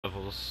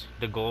levels.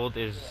 The gold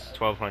is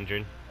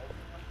 1200.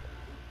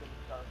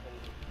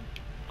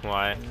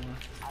 Why?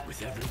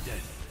 With every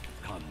death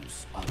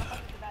comes honor.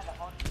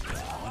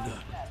 Honor.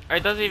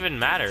 It doesn't even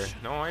matter.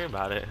 Don't worry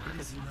about it.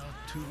 It is not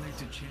too late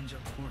to change our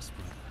course,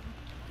 brother.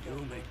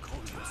 You may call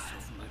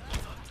yourself my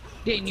brother.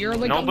 Dang, you're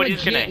like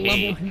Nobody's a legit gonna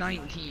hate. level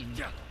 19.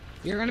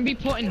 You're gonna be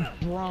put in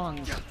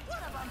bronze.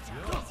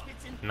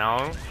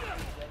 No?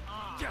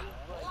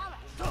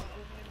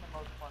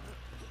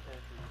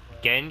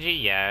 Genji,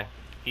 yeah.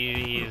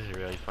 He's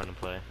really fun to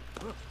play.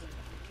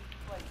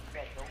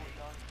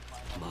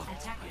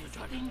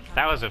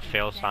 That was a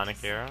fail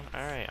Sonic arrow.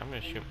 Alright, I'm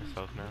gonna shoot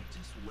myself now.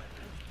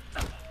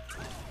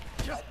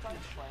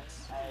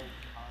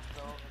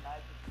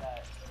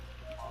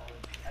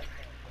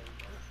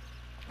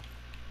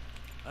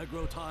 I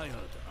grow tired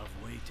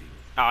of waiting.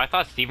 Oh, I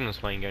thought Steven was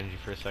playing Genji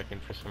for a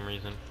second for some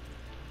reason.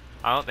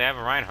 Oh, they have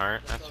a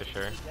Reinhardt, that's for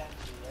sure.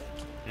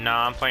 No,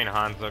 I'm playing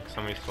Hanzo because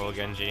somebody stole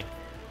Genji.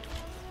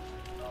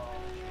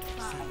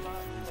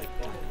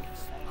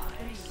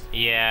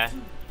 Yeah.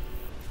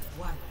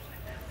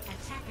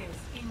 Attackers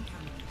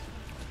incoming.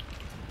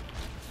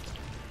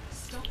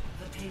 Stop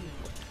the payload.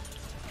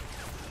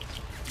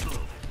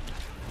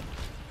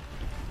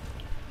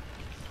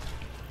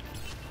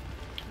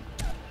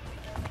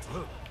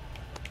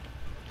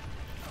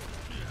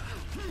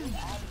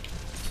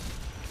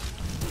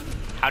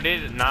 How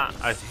did not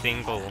a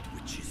single...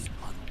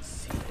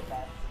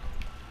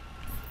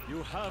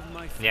 You have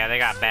my Yeah, they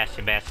got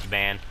Basty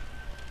banned.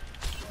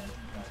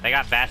 They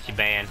got Basty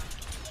banned.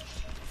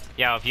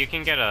 Yo, if you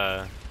can get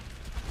a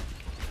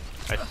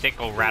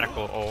sickle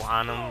radical ult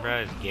on them,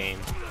 bro, it's game.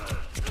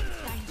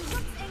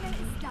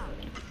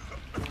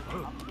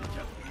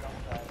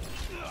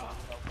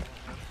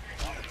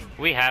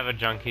 We have a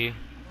junkie.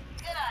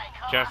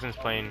 Justin's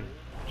playing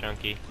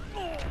junkie.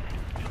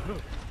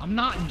 I'm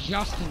not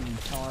Justin,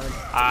 retard.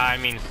 I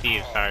mean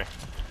Steve, sorry.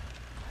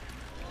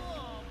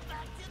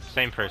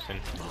 Same person.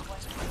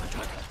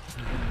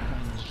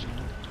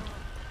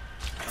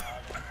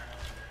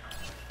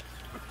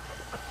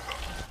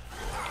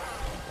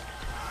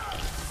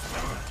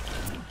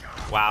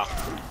 Wow.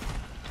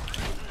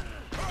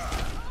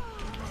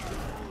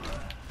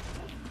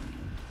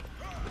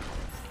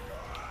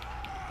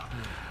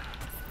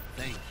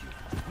 Thank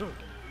you.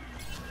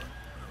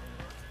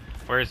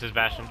 Where is his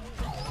Bastion?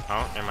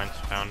 Oh, never mind,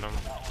 found him.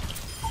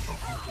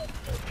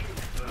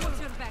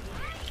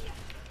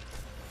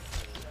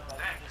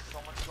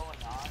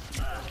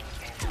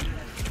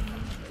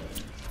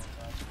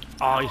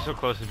 Oh, he's so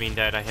close to being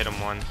dead. I hit him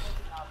once.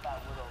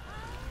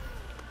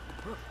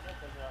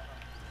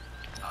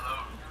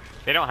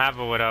 They don't have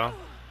a Widow.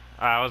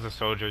 I was a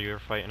soldier you were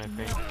fighting, I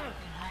think.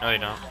 No, they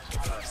don't.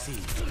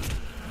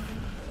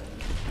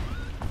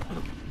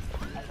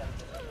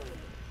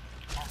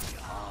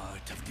 The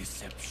art of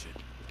deception.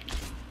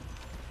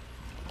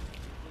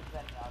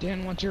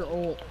 Dan, what's your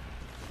ult?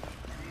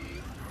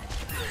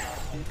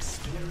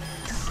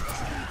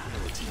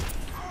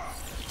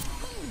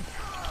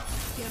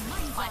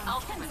 My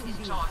ultimate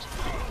is charged.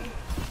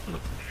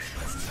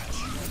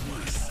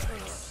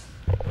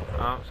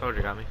 Oh,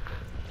 soldier got me.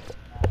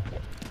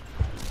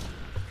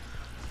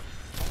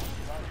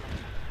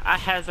 I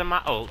has my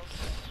ults.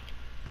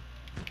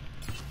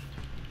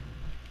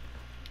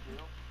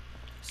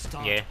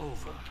 Start Yeah.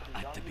 over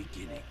at the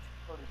beginning.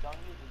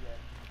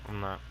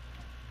 I'm not.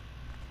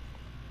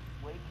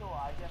 Wait till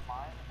I get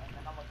mine, and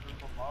then I'm gonna group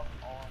them up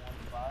all in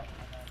one spot,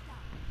 and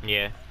then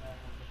Yeah.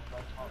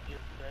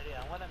 ready.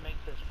 I want to make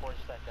this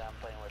force that I'm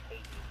playing with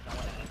Hades. I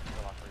want to hit the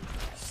locker.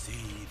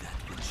 See that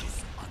which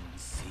is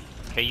unseen.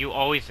 Okay, you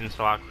always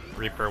Insalok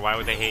Reaper. Why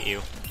would they hate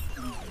you?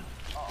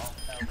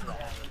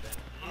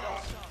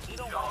 You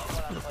don't want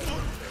what I'm playing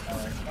with.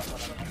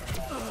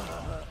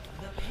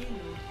 The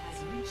payload has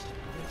reached the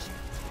chip.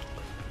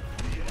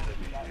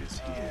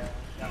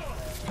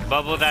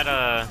 Bubble that,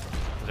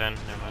 Zen.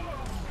 Never mind.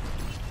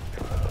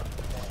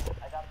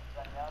 I got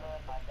Zenyatta,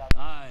 and I got I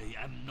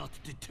am not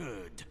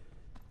deterred.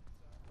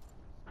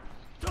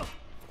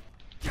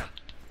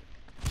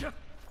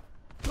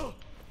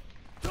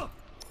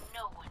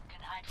 No one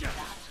can hide from the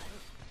hunter.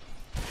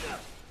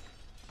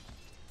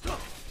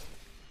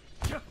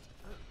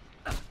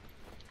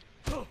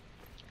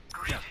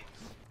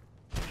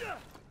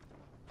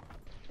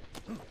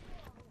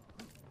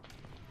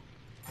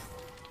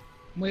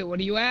 Wait, what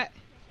are you at?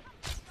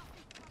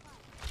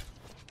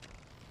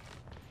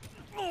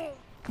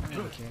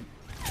 Okay.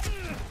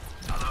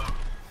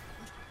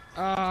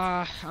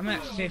 I'm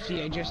at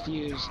 50, I just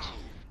used.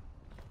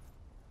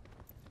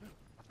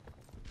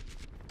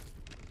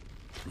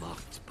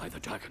 Marked by the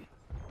dragon.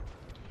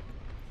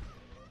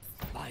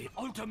 My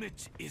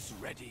ultimate is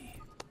ready.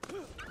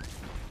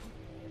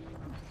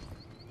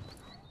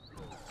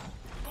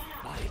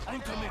 My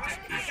ultimate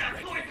is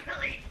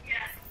ready.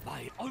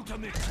 My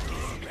ultimate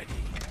is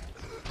ready.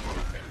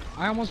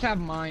 I almost have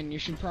mine, you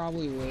should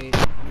probably wait.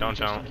 Don't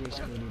just tell. in case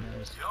Cody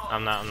does.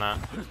 I'm not.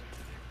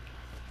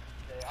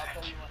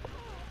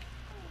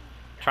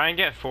 Try and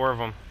get 4 of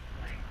them.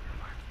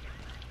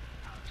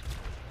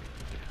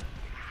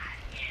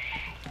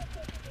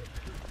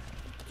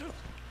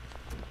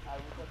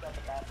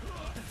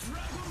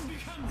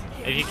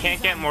 If you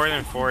can't get more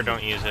than 4,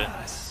 don't use it.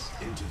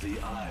 Into the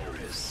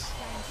iris.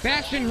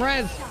 Bastion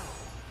res.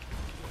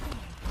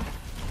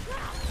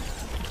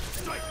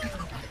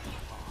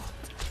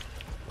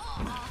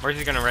 Where's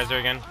he gonna res her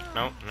again?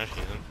 No, no she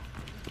isn't.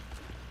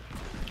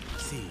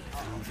 See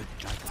through the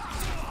dark.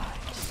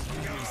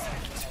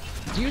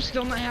 Do you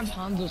still not have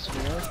Hanzo's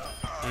Sphere?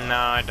 No,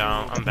 I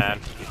don't. I'm bad.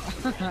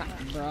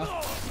 Bro.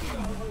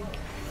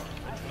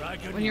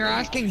 When you're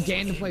asking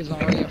Dan to play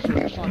Zarya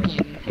for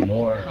fucking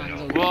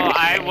Hanzo. Well,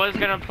 I was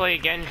gonna play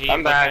Genji,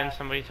 I'm but back. then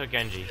somebody took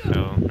Genji,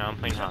 so now I'm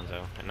playing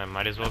Hanzo, and I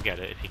might as well get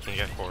it if he can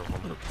get 4 of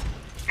them.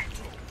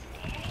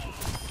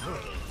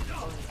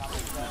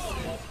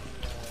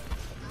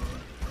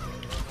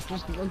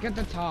 Just look at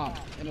the top.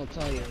 It'll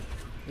tell you.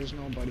 There's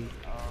nobody.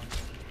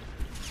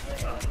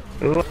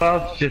 Who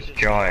else just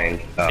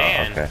joined? Oh,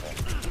 Dan. okay.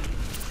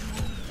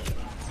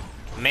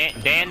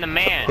 Dan the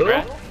man, Who?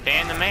 bruh.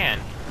 Dan the man.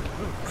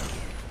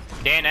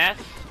 Dan S?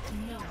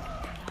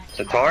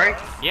 Satori?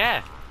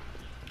 Yeah,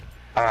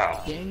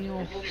 Oh.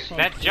 Daniel.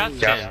 that's Sarkozy.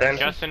 Justin?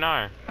 Justin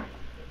R.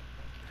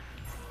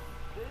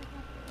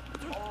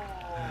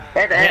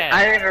 I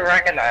didn't even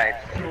recognize.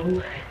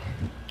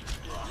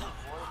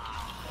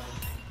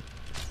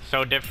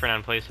 So different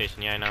on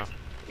PlayStation, yeah, I know.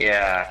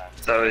 Yeah,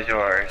 so is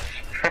yours.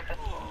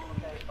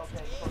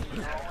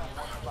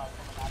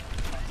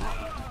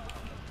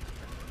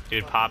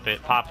 Dude, pop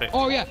it, pop it.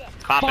 Oh yeah.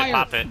 Pop Fire. it,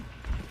 pop it.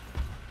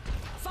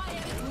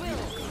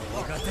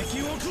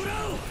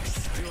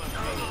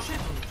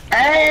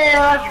 Hey,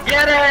 let's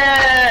get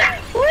it!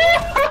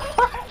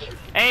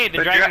 Hey,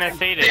 the dragon has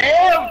sated.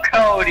 Damn,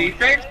 Cody,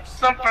 save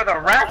some for the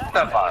rest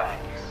of us,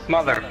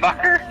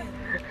 motherfucker.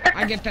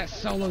 I get that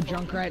solo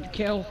Junkrat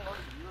kill.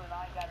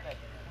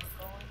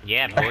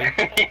 Yeah, boy.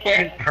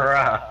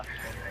 Bruh.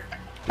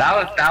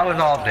 That was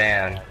all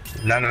Dan.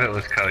 None of it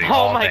was Cody. Oh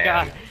all my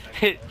Dan.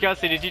 god.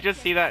 Justin, did you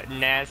just see that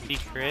nasty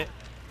crit?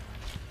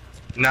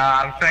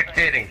 Nah, I'm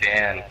spectating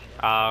Dan.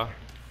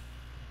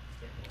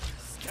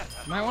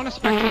 Might want to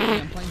spectate me.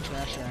 I'm playing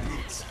Trash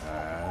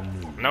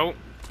Rat. Nope.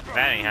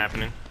 That ain't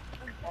happening.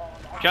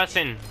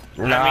 Justin,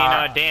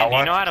 Nah, Dan, do you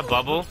want- know how to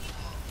bubble?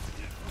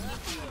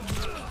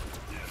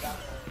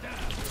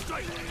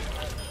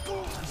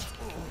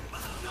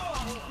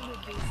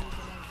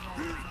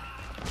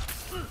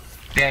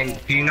 Dan,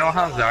 do you know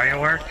how Zarya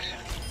works?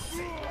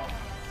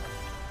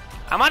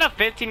 I'm on a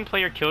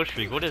 15-player kill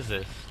streak. What is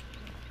this?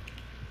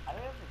 I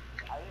have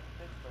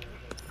 6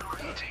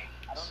 players.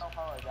 I don't know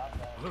how I got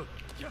that. It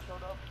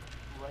showed up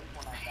right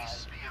when I died.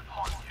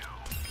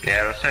 Yeah,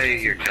 it'll show you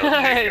your kill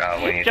streak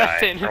when you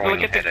Justin, die, or when look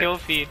you at the hit kill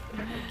it. feed.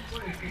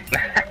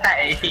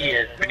 He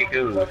is pretty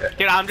good.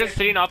 Dude, I'm just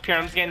sitting up here.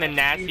 I'm just getting the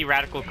nasty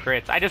radical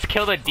crits. I just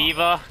killed a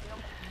diva.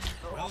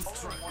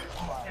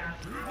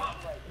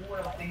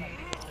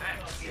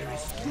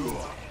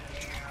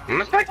 I'm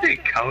gonna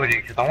spectate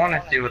Cody because I want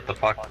to see what the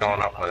fuck's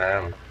going up with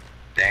him.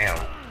 Damn.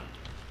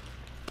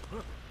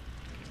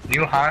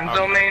 You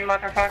Hanzo main,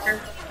 motherfucker?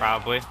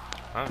 Probably.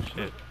 Oh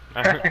shit.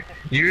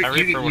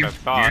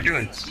 You're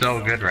doing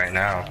so good right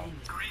now.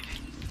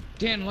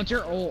 Dan, what's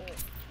your ult?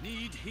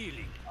 Need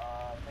healing.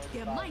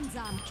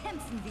 Gemeinsam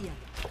kämpfen wir.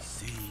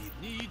 See,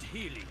 need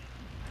healing.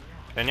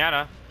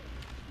 Zenyatta.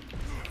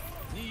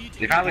 Need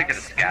You probably could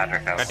have scattered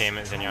him. God damn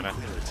it, Zenyatta.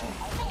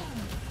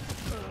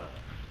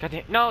 God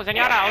damn. No,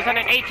 Zenyatta, I was on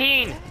an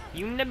 18!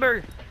 You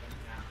nibber!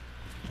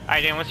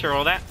 Alright, Dan, what's your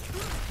roll at?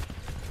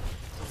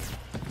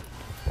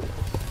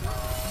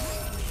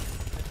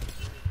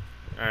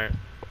 Alright.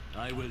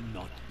 I will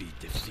not be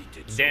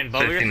defeated. Dan,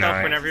 bubble yourself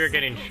 59. whenever you're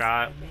getting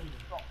shot.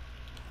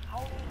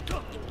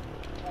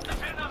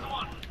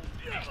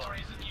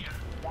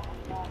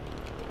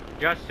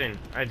 Justin,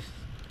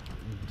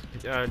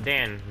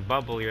 Dan,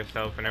 bubble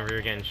yourself whenever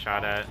you're getting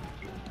shot at.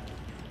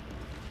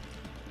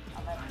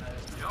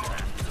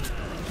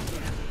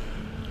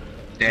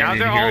 Dan, Now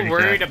did they're you hear all what he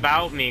worried said?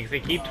 about me because they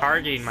keep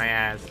targeting my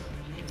ass.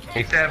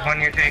 He said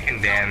when you're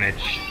taking damage,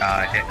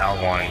 hit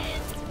L1.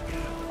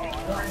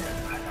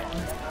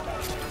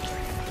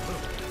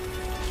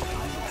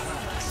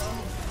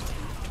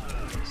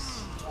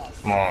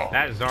 Well,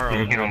 That Zoro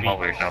you can will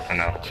bubble be yourself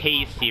enough.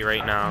 tasty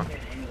right now.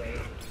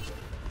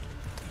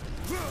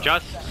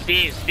 Just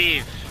Steve.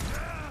 Is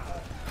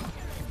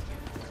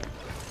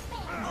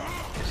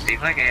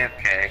Steve like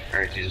AFK,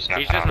 or is he just not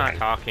He's talking? just not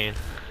talking.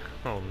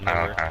 Oh, Oh,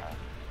 never. okay.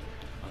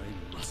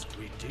 I must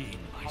redeem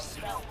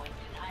myself.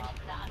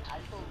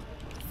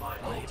 My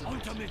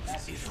ultimate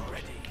is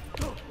ready.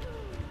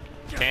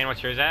 Dan,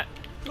 what's yours at?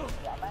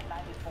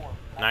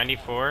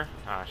 94?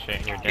 Ah, shit,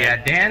 and you're Yeah,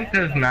 dead. Dan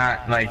does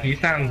not, like, he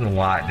sounds a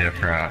lot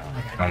different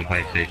on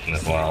PlayStation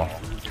as well.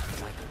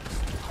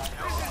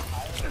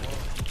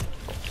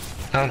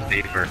 Sounds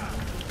deeper.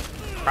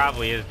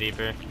 Probably is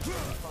deeper.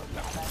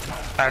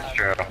 That's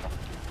true.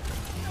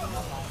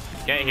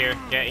 Get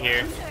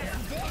here.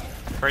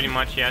 Pretty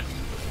much, yes.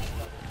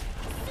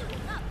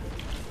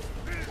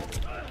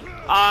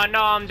 Oh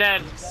no, I'm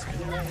dead.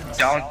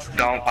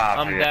 Don't pop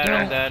I'm it.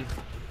 dead.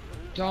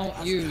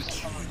 Don't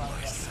use.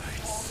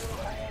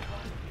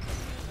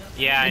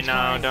 Yeah, I It's know.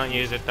 fine. Don't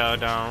use it though.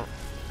 Don't,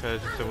 cause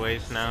it's a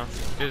waste now.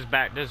 Just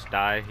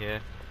die. Yeah.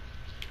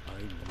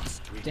 I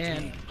must Damn.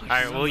 retain All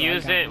right, we'll I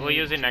use got it. We'll me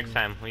use it too. next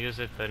time. We'll use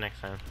it the next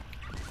time.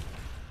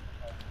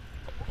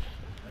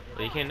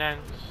 We can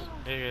dance.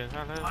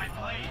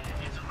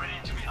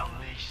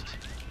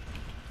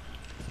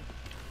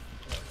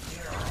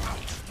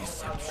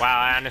 Wow,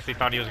 I honestly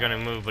thought he was gonna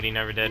move, but he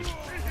never did.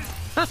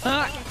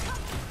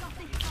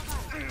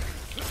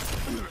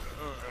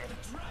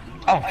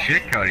 Oh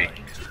shit, Cody.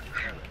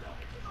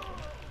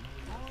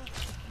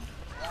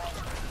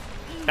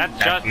 That's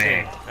That's Justin.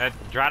 me. That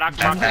Drydock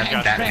That's- Mock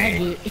is that's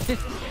Justin. me.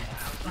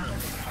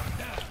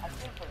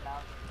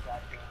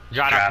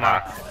 Drydock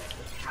Mock.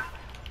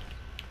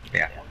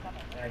 Yeah.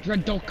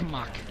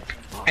 Dredokmak.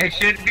 It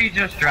should be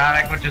just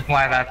Dradic, which is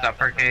why that's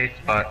uppercase,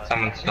 but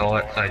someone stole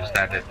it, so I just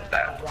added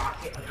that.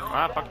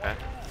 Ah, fuck that.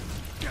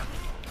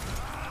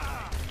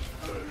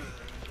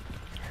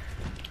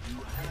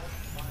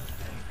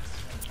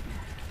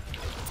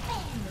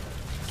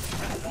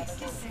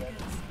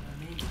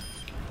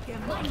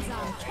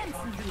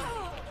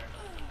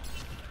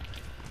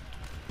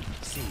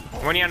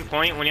 When you on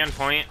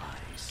point,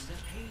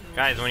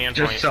 Guys, when you on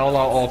Just point. solo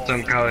ult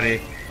him,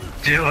 Cody.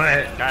 Do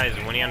it. Guys,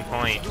 when you on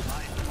point.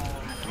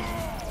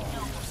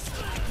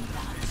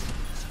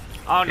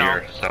 Oh no.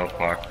 You're so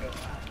fucked.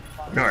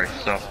 You are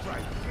so.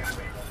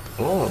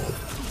 Ooh.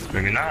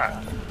 Maybe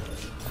not.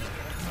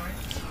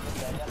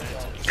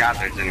 God,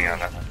 there's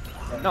Indiana.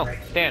 No,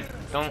 Dan,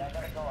 don't.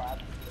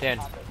 Dan.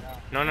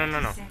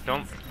 No.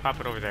 Don't pop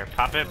it over there.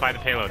 Pop it by the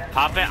payload.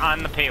 Pop it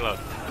on the payload.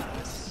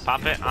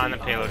 Pop it on the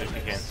payload if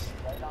you can.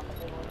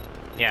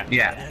 Yeah.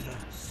 Yeah.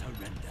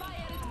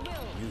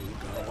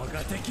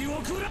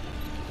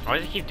 Why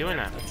does he keep doing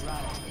that?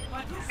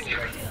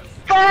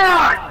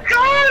 Fuck!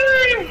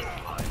 Cody!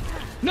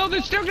 No,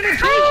 they're still gonna take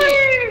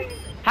it!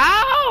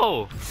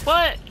 How?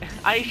 What?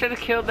 I should have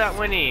killed that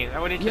Winnie.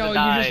 That Winnie should Yo, have you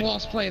died. just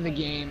lost play of the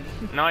game.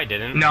 No, I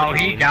didn't. No, What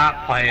do you he mean?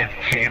 got played.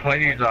 What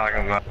are you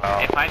talking about?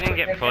 If I didn't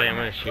get play, I'm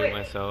gonna shoot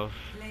myself.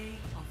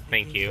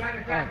 Thank you.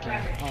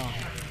 Okay. Oh.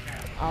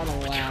 I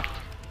would've laughed.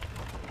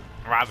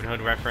 Robin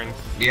Hood reference.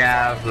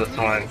 Yeah, this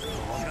one.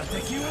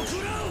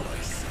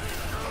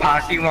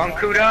 Pokemon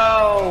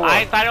Kudo!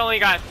 I thought I only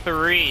got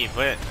 3,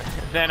 but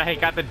then I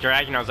got the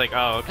dragon. I was like,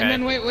 oh, okay. And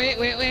then wait.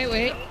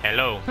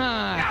 Hello.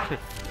 Hi.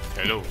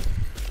 Hello.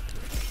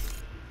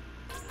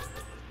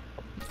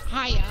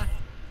 Hiya.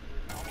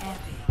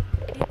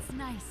 It's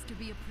nice to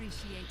be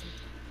appreciated.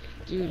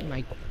 Dude,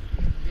 my...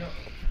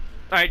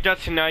 Alright,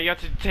 Justin, now you have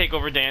to take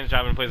over Dan's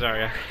job and play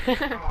Zarya.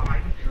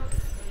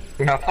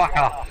 No, fuck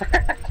off.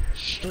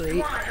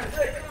 Straight.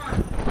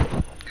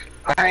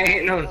 I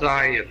ain't no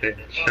Zarya, bitch.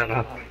 Shut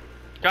up.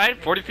 I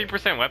had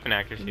 43% weapon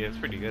accuracy. That's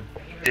pretty good.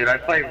 Dude, I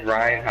play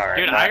Reinhardt.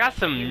 Dude, I got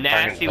some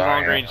nasty Zarya.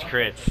 long range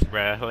crits,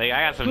 bruh. Like,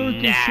 I got some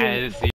 30%. nasty.